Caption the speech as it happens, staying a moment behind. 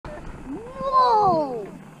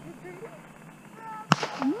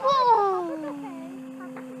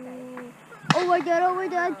done, we're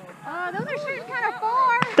done. Those are shooting kind of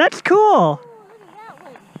far. That's cool.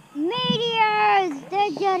 Meteors!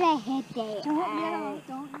 They're gonna hit the Don't yell,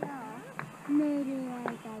 don't yell. Meteors are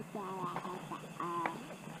gonna hit the earth.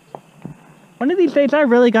 One of these days, I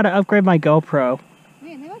really got to upgrade my GoPro.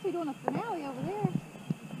 Man, they must be doing a finale over there.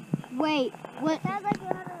 Wait, what?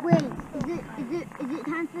 Wait, is it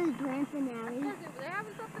time for the grand finale? They're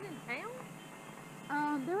having something in town?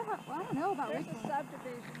 Well, I don't know about There's which a one.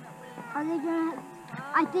 subdivision that Are they gonna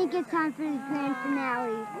I think it's time for the grand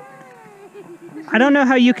finale. I don't know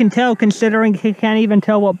how you can tell, considering you can't even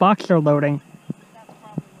tell what box they're loading.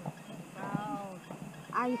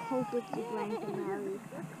 I hope it's the grand finale.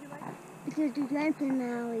 Because the grand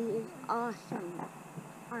finale is awesome.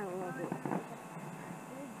 I love it.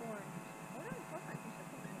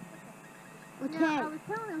 Okay. Yeah, I was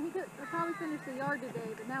telling him he could probably finish the yard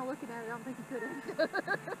today, but now looking at it, I don't think he could have.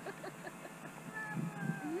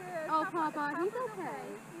 Oh, Papa, he's okay.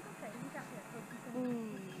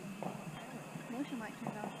 Motion light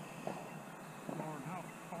turned on. Lauren, how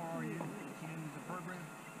far are you in the program?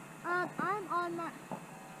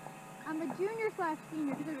 I'm a junior /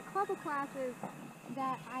 senior because there's a couple classes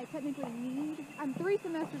that I technically need. I'm 3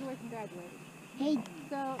 semesters away from graduating. Hey,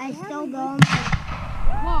 So I still don't.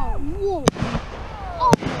 Whoa! Whoa!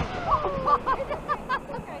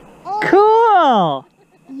 Cool!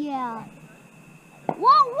 Yeah.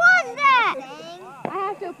 What was that? I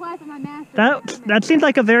have to apply for my master's. That seems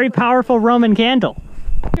like a very powerful Roman candle.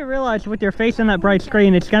 You realize with your face on that bright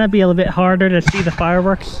screen, it's going to be a little bit harder to see the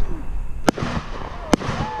fireworks.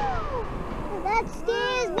 That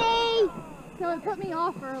scares me. So it put me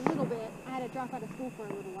off for a little bit. I had to drop out of school for a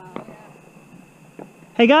little while.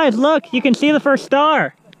 Hey guys, look! You can see the first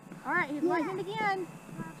star! Alright, he's lighting it again.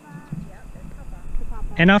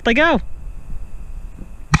 And off they go!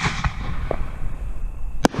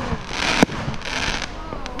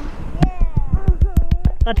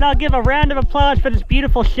 Let's all give a round of applause for this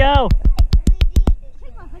beautiful show.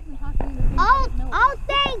 I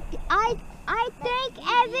thank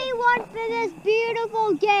everyone for this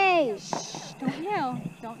beautiful game. Don't yell.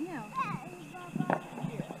 Don't yell.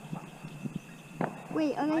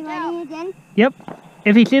 Wait, are they lighting again? Yep.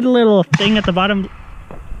 If you see the little thing at the bottom.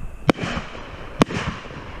 Please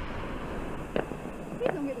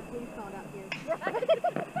don't get the police called out here.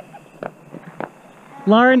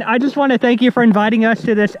 Lauren, I just want to thank you for inviting us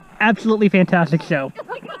to this absolutely fantastic show.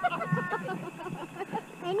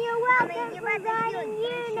 And you're welcome for inviting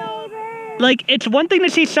you, neighbor. Like, it's one thing to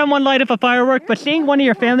see someone light up a firework, but seeing one of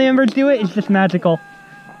your family members do it is just magical.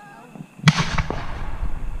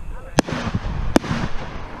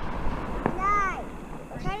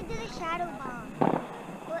 Try to do the shadow bomb.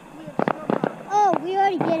 Oh, we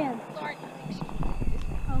already did him. Okay.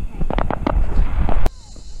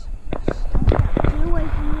 Get away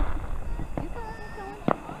from me. Keep going, keep going.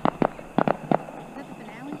 Is that the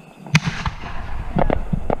finale?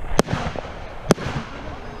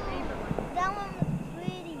 That one was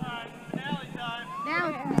pretty. Now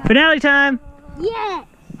it's Finale time! Yes.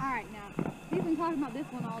 Alright, now. He's been talking about this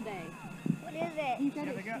one all day. What is it? He said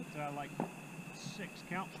Yeah, it's they got like 6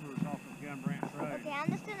 counselors off of Gun Branch Road. Okay, I'm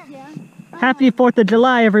just gonna. Yeah. Happy 4th of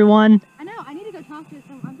July, everyone! I know. I need to go talk to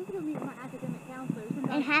some. I'm just going to meet with my academic counselor.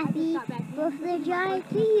 And happy 4th of July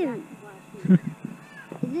to you.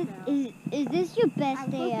 Is this your best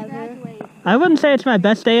day ever? I wouldn't say it's my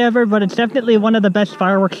best day ever, but it's definitely one of the best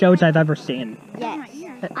fireworks shows I've ever seen. Yes.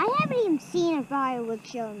 I haven't even seen a fireworks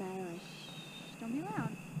show in my life. Don't be loud.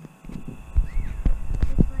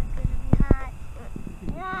 This one's gonna be hot.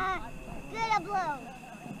 Ah, gonna blow.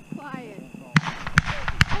 Quiet.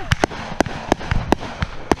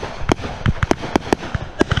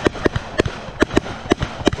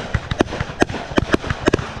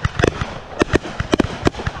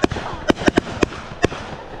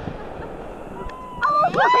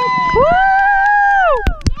 Woo!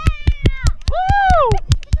 Woo!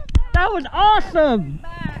 That was awesome!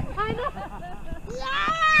 I know.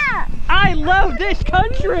 Yeah! I love this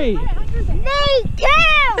country! Me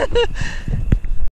too!